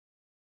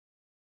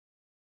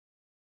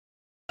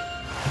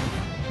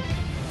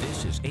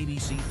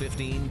ABC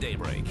 15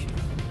 Daybreak.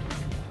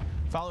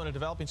 Following a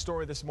developing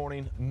story this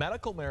morning,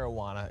 medical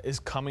marijuana is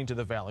coming to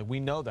the Valley. We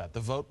know that. The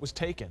vote was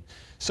taken.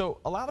 So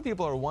a lot of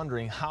people are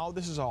wondering how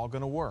this is all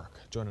going to work.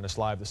 Joining us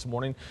live this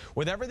morning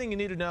with everything you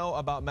need to know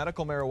about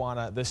medical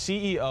marijuana, the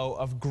CEO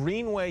of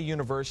Greenway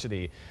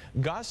University,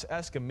 Gus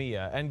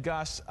Escamilla. And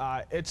Gus,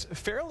 it's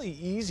fairly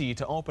easy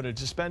to open a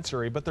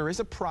dispensary, but there is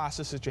a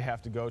process that you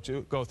have to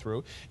go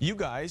through. You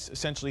guys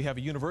essentially have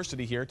a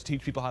university here to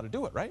teach people how to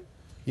do it, right?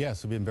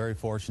 Yes, we've been very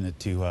fortunate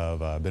to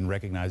have been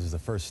recognized as the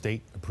first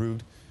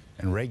state-approved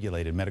and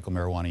regulated medical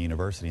marijuana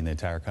university in the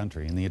entire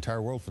country, in the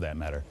entire world for that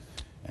matter.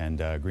 And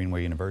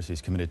Greenway University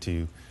is committed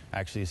to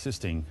actually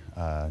assisting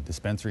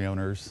dispensary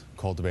owners,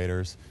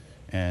 cultivators,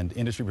 and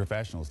industry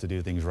professionals to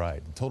do things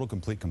right. Total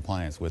complete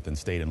compliance with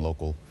state and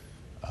local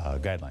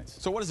guidelines.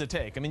 So what does it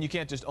take? I mean, you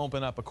can't just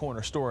open up a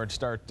corner store and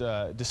start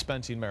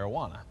dispensing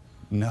marijuana.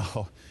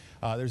 No,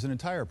 there's an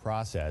entire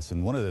process,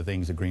 and one of the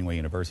things that Greenway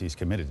University is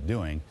committed to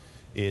doing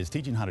is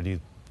teaching how to do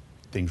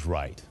things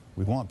right.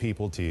 We want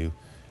people to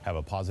have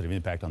a positive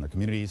impact on their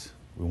communities.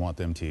 We want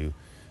them to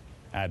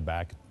add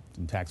back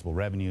some taxable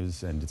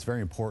revenues, and it's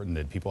very important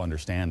that people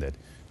understand that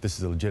this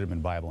is a legitimate,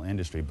 viable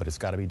industry, but it's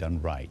got to be done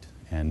right,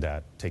 and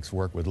that takes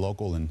work with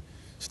local and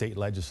state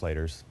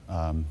legislators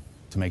to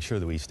make sure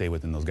that we stay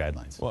within those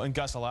guidelines. Well, and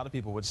Gus, a lot of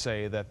people would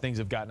say that things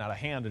have gotten out of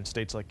hand in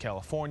states like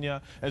California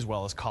as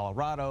well as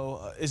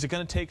Colorado. Is it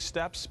going to take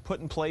steps put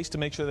in place to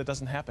make sure that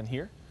doesn't happen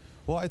here?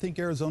 Well, I think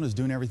Arizona is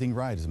doing everything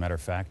right. As a matter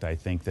of fact, I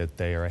think that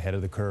they are ahead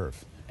of the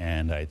curve.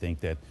 And I think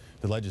that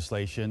the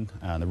legislation,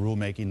 the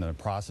rulemaking, the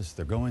process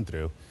they're going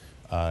through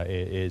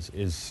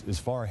is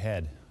far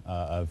ahead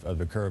of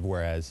the curve,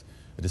 whereas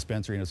a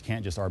dispensary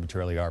can't just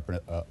arbitrarily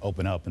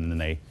open up and then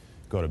they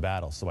go to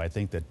battle. So I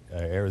think that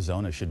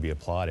Arizona should be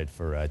applauded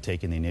for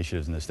taking the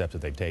initiatives and the steps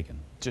that they've taken.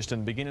 Just in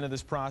the beginning of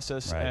this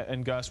process, right.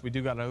 And Gus, we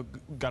do got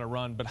to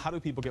run, but how do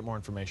people get more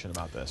information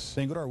about this?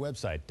 They can go to our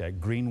website at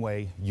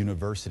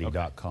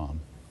greenwayuniversity.com. Okay.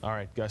 All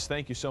right, Gus,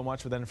 thank you so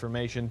much for that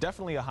information.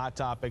 Definitely a hot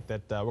topic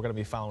that we're going to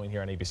be following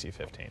here on ABC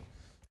 15.